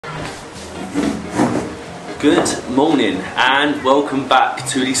Good morning and welcome back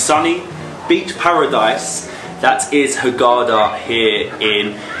to the sunny beach paradise that is Hurghada here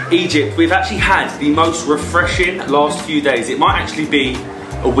in Egypt. We've actually had the most refreshing last few days. It might actually be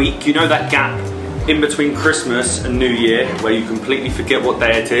a week. You know that gap in between Christmas and New Year where you completely forget what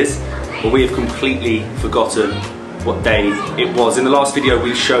day it is? Well, we have completely forgotten what day it was. In the last video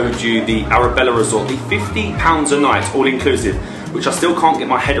we showed you the Arabella resort, the £50 a night all inclusive, which I still can't get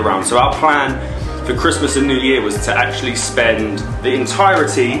my head around. So our plan for Christmas and New Year was to actually spend the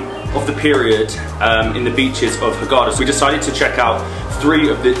entirety of the period in the beaches of Hurghada. So we decided to check out 3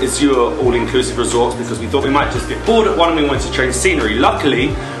 of the Azure all-inclusive resorts because we thought we might just get bored at one and we wanted to change scenery. Luckily,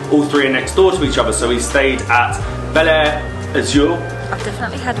 all 3 are next door to each other, so we stayed at Bel Air Azure. I've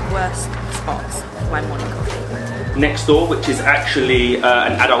definitely had worse spots for my morning coffee. Next door, which is actually an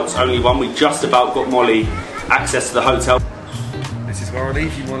adults only one. We just about got Molly access to the hotel. This is where I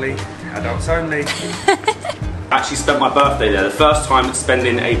leave you, Molly. Adults only. Actually spent my birthday there, the first time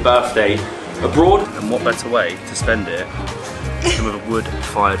spending a birthday abroad. And what better way to spend it than with a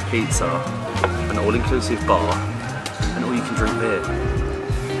wood-fired pizza, an all-inclusive bar, and all you can drink beer.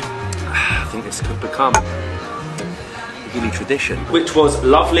 I think this could become a yearly tradition. Which was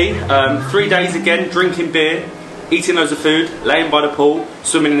lovely. 3 days again, drinking beer, eating loads of food, laying by the pool,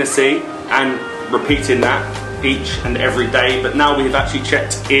 swimming in the sea, and repeating that each and every day. But now we have actually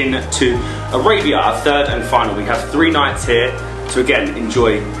checked in to Arabia, our 3rd and final. We have 3 nights here to again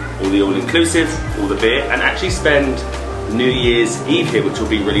enjoy all the all-inclusive, all the beer, and actually spend New Year's Eve here, which will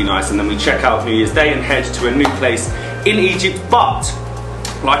be really nice. And then we check out New Year's Day and head to a new place in Egypt. But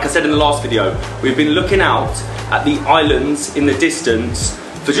like I said in the last video, we've been looking out at the islands in the distance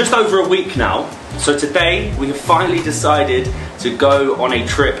for just over a week now. So today we have finally decided to go on a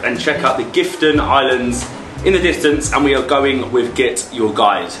trip and check out the Giftun Islands in the distance, and we are going with Get Your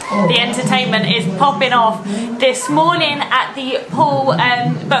Guide. The entertainment is popping off this morning at the pool,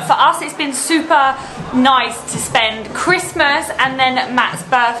 but for us it's been super nice to spend Christmas and then Matt's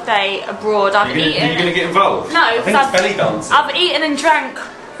birthday abroad. Are you gonna get involved? No, I think it's belly dancing. I've eaten and drank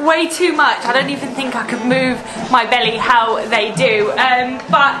way too much. I don't even think I could move my belly how they do.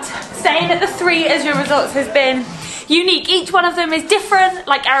 But staying at the 3 Azure resorts has been unique. Each one of them is different.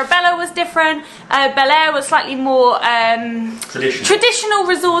 Like Arabella was different, Bel Air was slightly more traditional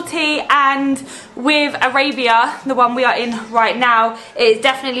resorty, and with Arabia, the one we are in right now, is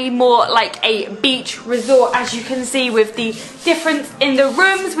definitely more like a beach resort, as you can see with the difference in the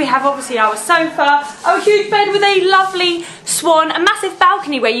rooms. We have obviously our sofa, a huge bed with a lovely swan, a massive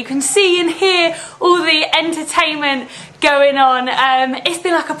balcony where you can see and hear all the entertainment going on. It's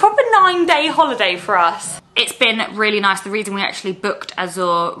been like a proper 9-day holiday for us. It's been really nice. The reason we actually booked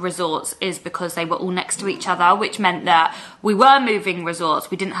Azure resorts is because they were all next to each other, which meant that we were moving resorts.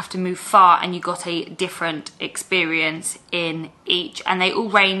 We didn't have to move far and you got a different experience in each. And they all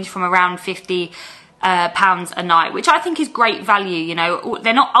range from around £50 a night, which I think is great value. You know,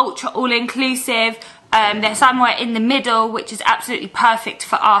 they're not ultra all-inclusive. They're somewhere in the middle, which is absolutely perfect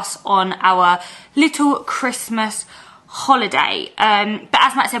for us on our little Christmas holiday. But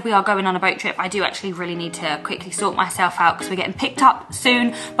as Matt said, we are going on a boat trip. I do actually really need to quickly sort myself out because we're getting picked up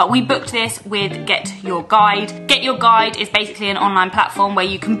soon, but we booked this with Get Your Guide. Get Your Guide is basically an online platform where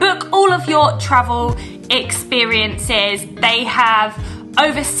you can book all of your travel experiences. They have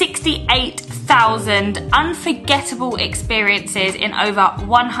over 68,000 unforgettable experiences in over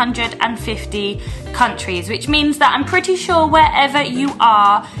 150 countries, which means that I'm pretty sure wherever you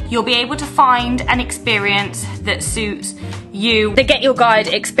are, you'll be able to find an experience that suits you. The Get Your Guide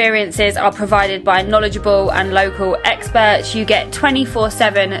experiences are provided by knowledgeable and local experts. You get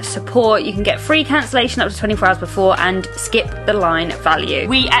 24/7 support. You can get free cancellation up to 24 hours before and skip the line value.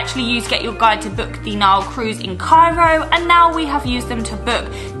 We actually used Get Your Guide to book the Nile cruise in Cairo, and now we have used them to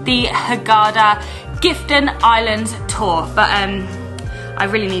book the Hurghada Giftun Islands tour. But I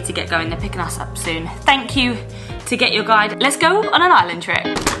really need to get going. They're picking us up soon. Thank you to Get Your Guide. Let's go on an island trip.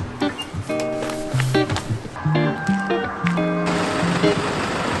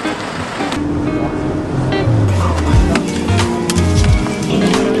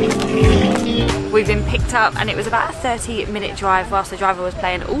 We've been picked up and it was about a 30-minute drive whilst the driver was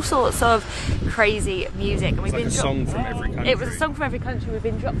playing all sorts of crazy music. And we've been a song from every country. It was a song from every country. We've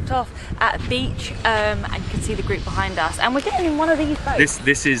been dropped off at a beach and you can see the group behind us. And we're getting in one of these boats.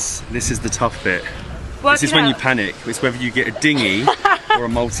 This is the tough bit. This is when you panic. It's whether you get a dinghy or a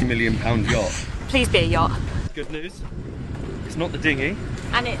multi-million-pound yacht. Please be a yacht. Good news. It's not the dinghy.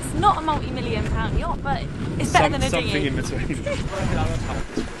 And it's not a multi-million-pound yacht, but it's better than a dinghy. Something in between.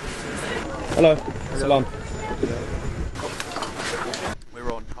 Hello. Salam.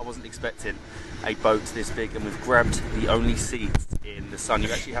 We're on. I wasn't expecting a boat this big, and we've grabbed the only seats in the sun.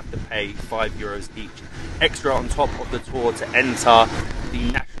 You actually have to pay €5 each extra on top of the tour to enter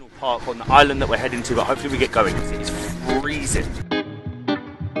the national park on the island that we're heading to, but hopefully we get going because it is freezing.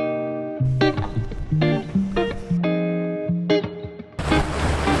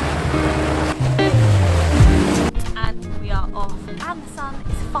 And we are off, and the sun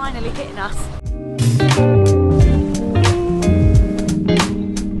is finally hitting us.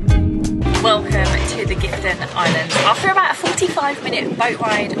 Welcome to the Giftun Islands. After about a 45-minute boat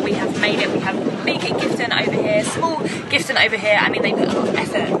ride, we have made it. We have big Giftun over here, small Giftun over here. I mean, they put a lot of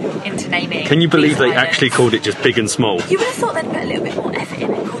effort into naming. Can you believe they islands. actually called it just big and small? You would have thought they'd put a little bit more effort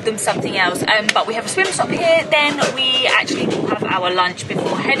in and called them something else. But we have a swim stop here, then we actually will have our lunch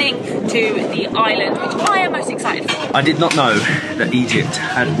before heading to the island, which I am most excited for. I did not know that Egypt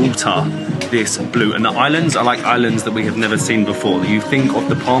had water this blue, and the islands are like islands that we have never seen before. You think of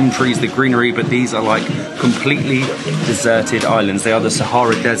the palm trees, the greenery, but these are like completely deserted islands. They are the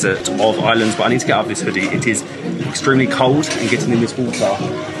Sahara Desert of islands, but I need to get out of this hoodie. It is extremely cold, and getting in this water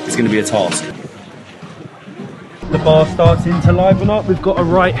is going to be a task. The bar starting to liven up. We've got a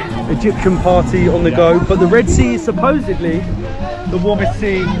right Egyptian party on the go, but the Red Sea is supposedly the warmest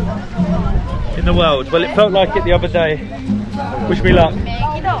sea in the world. Well, it felt like it the other day. Wish me luck.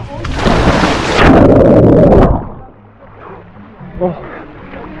 Oh,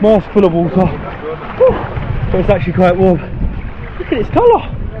 mask full of water. But it's actually quite warm. Look at its colour.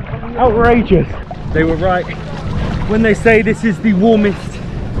 Outrageous. They were right when they say this is the warmest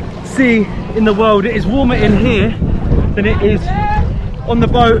sea in the world. It is warmer in here than it is on the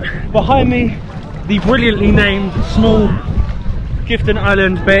boat behind me. The brilliantly named small Giftun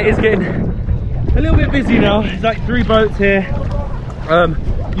Island, but it is getting a little bit busy now. There's like 3 boats here.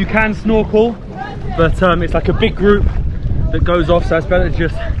 You can snorkel, but it's like a big group that goes off, so it's better to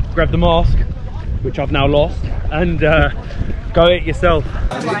just grab the mask, which I've now lost, and go it yourself.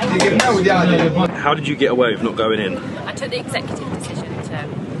 How did you get away with not going in? I took the executive decision to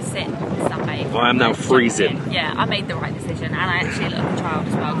sit sunbathe. I am now freezing. Yeah, I made the right decision, and I actually looked at the child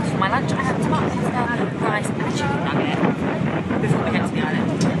as well, because for my lunch I had tomato pasta, rice and a chicken nugget before we head to the island.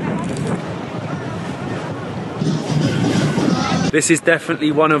 This is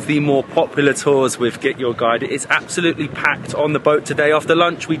definitely one of the more popular tours with Get Your Guide. It is absolutely packed on the boat today. After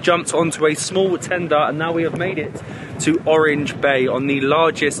lunch, we jumped onto a small tender, and now we have made it to Orange Bay on the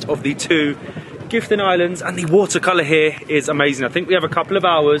largest of the 2 Giftun Islands, and the watercolour here is amazing. I think we have a couple of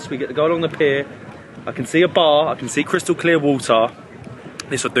hours. We get to go along the pier. I can see a bar, I can see crystal clear water.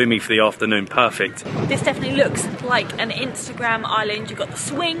 This will do me for the afternoon, perfect. This definitely looks like an Instagram island. You've got the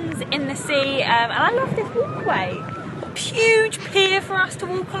swings in the sea, and I love this walkway. Huge pier for us to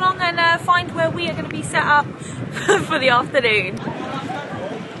walk along and find where we are going to be set up for the afternoon.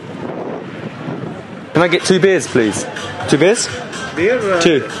 Can I get 2 beers, please? 2 beers? Beer?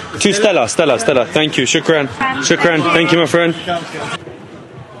 2 Stella. Thank you, shukran. Shukran, thank you, my friend.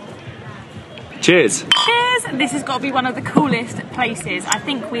 Cheers. Cheers! This has got to be one of the coolest places I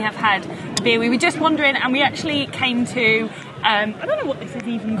think we have had beer. We were just wandering and we actually came to, I don't know what this is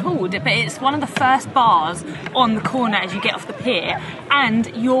even called, but it's one of the first bars on the corner as you get off the pier, and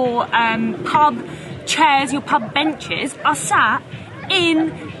your pub chairs, your pub benches are sat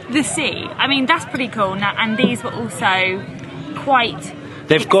in the sea. I mean, that's pretty cool. Now, and these were also quite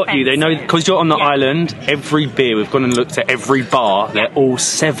They've got you, they know, because you're on the island, every beer, we've gone and looked at every bar, they're all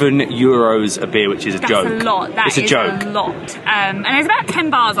 €7 a beer, which is a joke. That's a lot, it's a joke. A lot. And there's about 10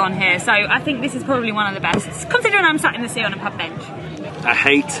 bars on here, so I think this is probably one of the best, considering I'm sat in the sea on a pub bench. I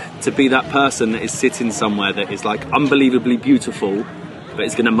hate to be that person that is sitting somewhere that is like unbelievably beautiful, but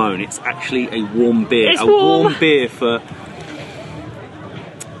is going to moan. It's actually a warm beer. It's warm beer for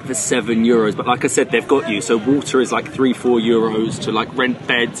 €7, but like I said, they've got you. So water is like €3-4 to like rent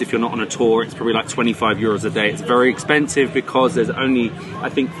beds. If you're not on a tour, it's probably like €25 a day. It's very expensive because there's only, I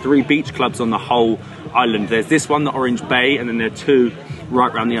think, 3 beach clubs on the whole island. There's this one, the Orange Bay, and then there are 2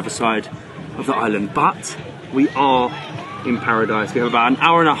 right around the other side of the island. But we are in paradise. We have about an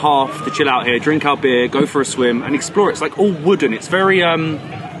hour and a half to chill out here, drink our beer, go for a swim and explore. It's like all wooden. It's very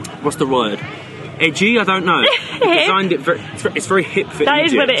what's the word? Edgy? I don't know. They designed it very, it's very hip for Egypt. That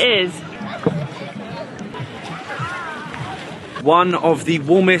is what it is. One of the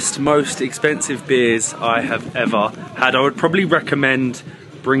warmest, most expensive beers I have ever had. I would probably recommend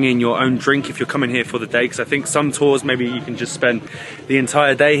bringing your own drink if you're coming here for the day, because I think some tours maybe you can just spend the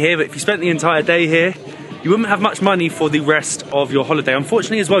entire day here, but if you spent the entire day here, you wouldn't have much money for the rest of your holiday.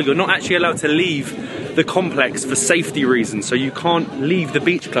 Unfortunately as well, you're not actually allowed to leave the complex for safety reasons, so you can't leave the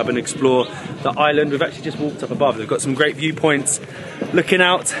beach club and explore the island. We've actually just walked up above. They've got some great viewpoints looking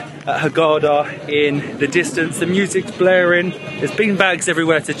out at Hurghada in the distance. The music's blaring, there's beanbags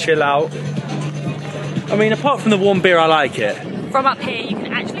everywhere to chill out. I mean, apart from the warm beer, I like it. From up here, you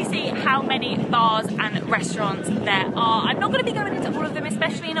can actually see how many bars and restaurants there are. I'm not going to be going into all of them,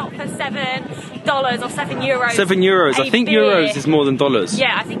 especially not for $7 or €7. €7. I think euros is more than dollars.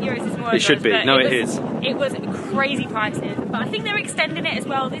 Yeah, I think euros is more. It should be. No, it is. It was crazy prices, but I think they're extending it as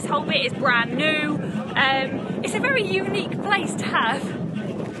well. This whole bit is brand new. It's a very unique place to have.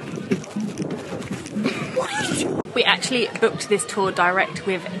 We actually booked this tour direct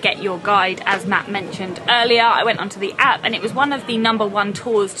with Get Your Guide, as Matt mentioned earlier. I went onto the app and it was one of the #1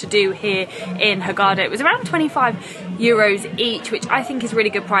 tours to do here in Hurghada. It was around €25 each, which I think is a really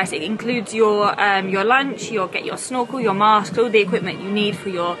good price. It includes your lunch, your snorkel, your mask, all the equipment you need for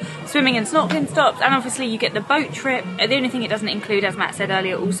your swimming and snorkeling stops, and obviously you get the boat trip. The only thing it doesn't include, as Matt said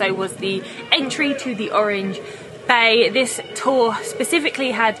earlier, also was the entry to the Orange Bay. This tour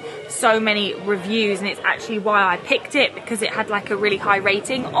specifically had so many reviews, and it's actually why I picked it, because it had like a really high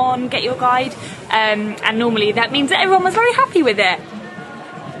rating on Get Your Guide, and normally that means that everyone was very happy with it.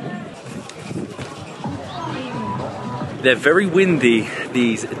 They're very windy,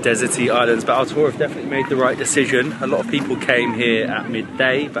 these deserty islands, but our tour have definitely made the right decision. A lot of people came here at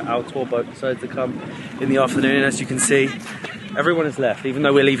midday, but our tour boat decided to come in the afternoon, and as you can see, everyone has left. Even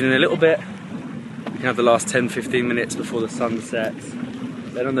though we're leaving in a little bit, we can have the last 10-15 minutes before the sun sets.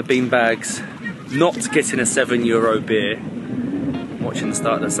 Then on the beanbags, not getting a €7 beer, watching the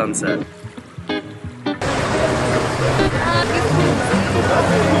start of the sunset.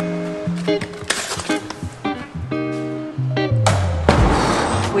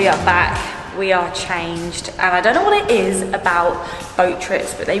 We are back, we are changed, and I don't know what it is about boat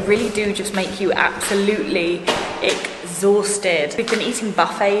trips, but they really do just make you absolutely exhausted. We've been eating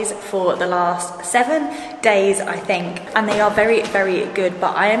buffets for the last 7 days, I think, and they are very, very good,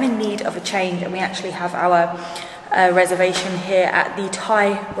 but I am in need of a change, and we actually have our reservation here at the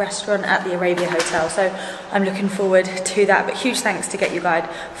Thai restaurant at the Arabia Hotel, so I'm looking forward to that. But huge thanks to Get Your Guide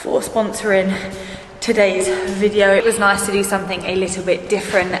for sponsoring today's video. It was nice to do something a little bit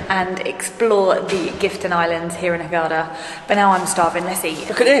different and explore the Giftun Islands here in Hurghada, but now I'm starving. Let's eat.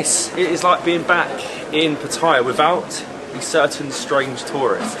 Look at this. It is like being back in Pattaya without these certain strange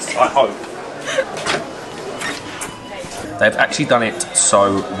tourists, I hope. They've actually done it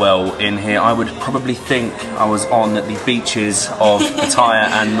so well in here. I would probably think I was on the beaches of Pattaya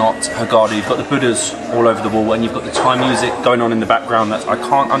and not Hurghada. You've got the Buddhas all over the wall, and you've got the Thai music going on in the background that I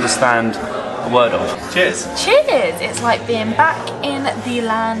can't understand a word of. Cheers. Cheers! It's like being back in the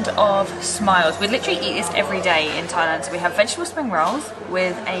land of smiles. We literally eat this every day in Thailand. So we have vegetable spring rolls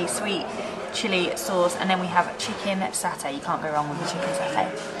with a sweet chili sauce, and then we have chicken satay. You can't go wrong with the chicken satay.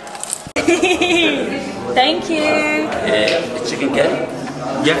 Thank you. Chicken curry?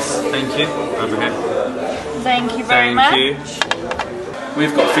 Yes, thank you. Over here. Thank you very much. Thank you.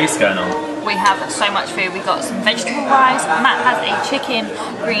 We've got a feast going on. We have so much food. We've got some vegetable rice, Matt has a chicken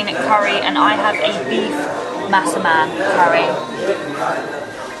green curry, and I have a beef massaman curry.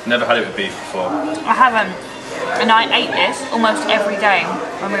 Never had it with beef before. I haven't, and I ate this almost every day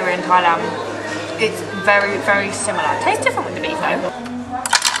when we were in Thailand. It's very, very similar. It tastes different with the beef though.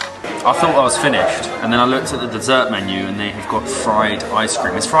 I thought I was finished, and then I looked at the dessert menu and they have got fried ice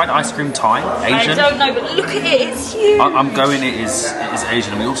cream. Is fried ice cream Thai? Asian? I don't know, but look at it, it's huge. I'm going it is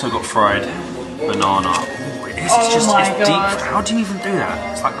Asian, and we also got fried banana. Ooh, it's deep. How do you even do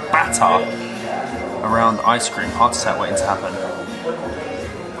that? It's like batter around ice cream. Hard to say waiting to happen.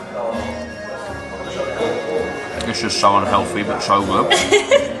 It's just so unhealthy, but so good.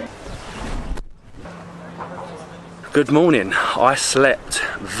 Good morning. I slept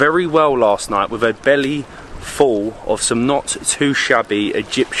very well last night with a belly full of some not too shabby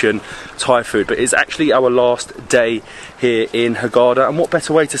Egyptian Thai food, but it's actually our last day here in Hurghada, and what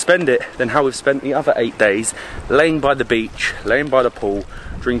better way to spend it than how we've spent the other 8 days, laying by the beach, laying by the pool,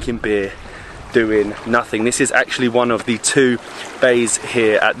 drinking beer, doing nothing. This is actually one of the 2 bays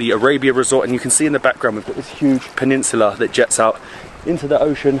here at the Arabia Resort, and you can see in the background we've got this huge peninsula that jets out into the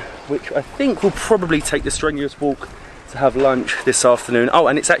ocean, which I think will probably take the strenuous walk to have lunch this afternoon. Oh,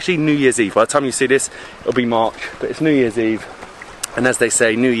 and it's actually New Year's Eve. By the time you see this, it'll be March, but it's New Year's Eve. And as they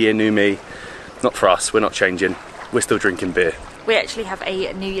say, new year, new me. Not for us, we're not changing. We're still drinking beer. we actually have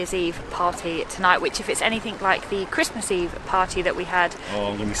a New Year's Eve party tonight, which if it's anything like the Christmas Eve party that we had,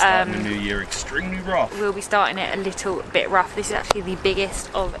 oh, I'm going to be starting the new year extremely rough. We'll be starting it a little bit rough. This is actually the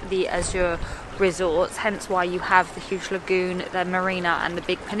biggest of the Azure resorts, hence why you have the huge lagoon, the marina and the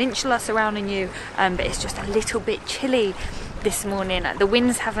big peninsula surrounding you, but it's just a little bit chilly this morning. The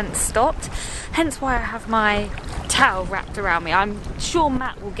winds haven't stopped, hence why I have my towel wrapped around me. I'm sure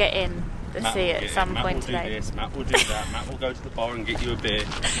Matt will get in the sea at some point today. Matt will do this, Matt will do that, Matt will go to the bar and get you a beer.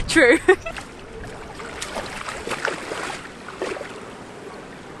 True.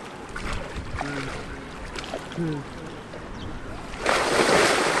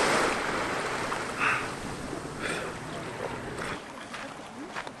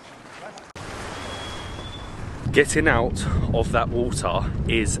 Getting out of that water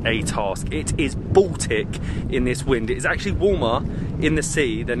is a task. It is Baltic in this wind. It is actually warmer in the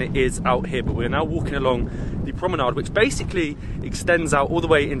sea than it is out here, but we're now walking along the promenade, which basically extends out all the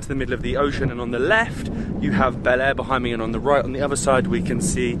way into the middle of the ocean. And on the left you have Bel Air behind me, and on the right, on the other side, we can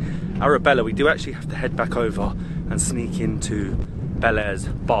see Arabella. We do actually have to head back over and sneak into Bel Air's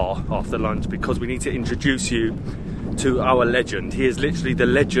bar after lunch, because we need to introduce you to our legend. He is literally the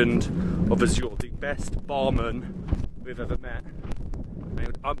legend of Azure, the best barman we've ever met,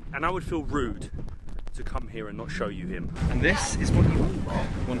 and I would feel rude to come here and not show you him. And this is what you want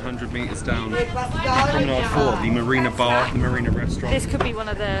 100 metres down Promenade 4, the Marina Bar, the Marina Restaurant. This could be one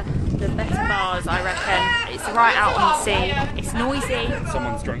of the better bars, I reckon. It's right out on the sea, it's noisy.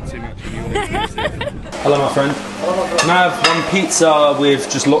 Someone's drunk too much and you're exclusive. Hello my friend. Can I have one pizza with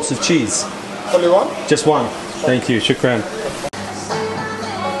just lots of cheese? Only one? Just one. Thank you, shukran.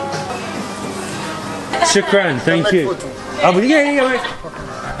 Shukran, thank you. Oh,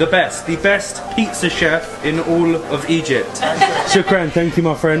 yeah. The best pizza chef in all of Egypt. Shukran, thank you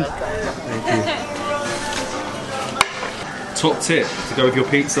my friend. Thank you. Top tip to go with your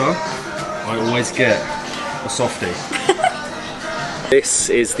pizza, I always get a softie. This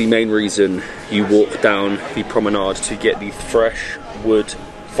is the main reason you walk down the promenade, to get the fresh wood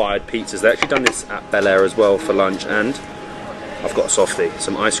fired pizzas. They've actually done this at Bel Air as well for lunch, and I've got a softie,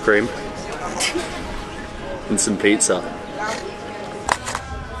 some ice cream and some pizza.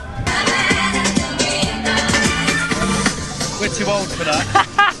 We're too old for that.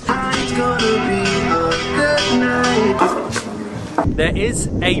 There is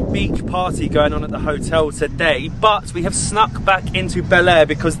a beach party going on at the hotel today, but we have snuck back into Bel Air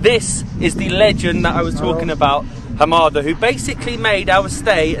because this is the legend that I was talking about, Hamada, who basically made our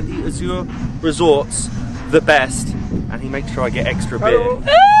stay at the Azure resorts the best, and he makes sure I get extra beer.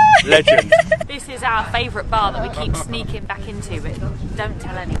 Legend. This is our favourite bar that we keep sneaking back into, but don't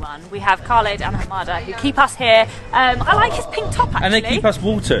tell anyone. We have Khaled and Hamada who keep us here. I like his pink top actually. And they keep us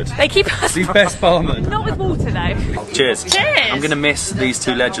watered. They keep us The best barman. Not with water though. Cheers. Cheers. I'm gonna miss these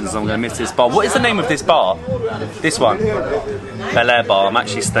two legends. I'm gonna miss this bar. What is the name of this bar? This one. Bel Air bar. I'm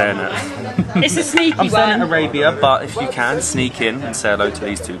actually staying at. It's a sneaky I'm staying one. at Arabia, but if you can, sneak in and say hello to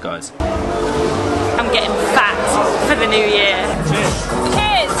these two guys. I'm getting fat for the new year. Cheers.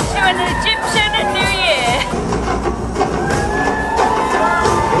 Cheers to an Egyptian New Year.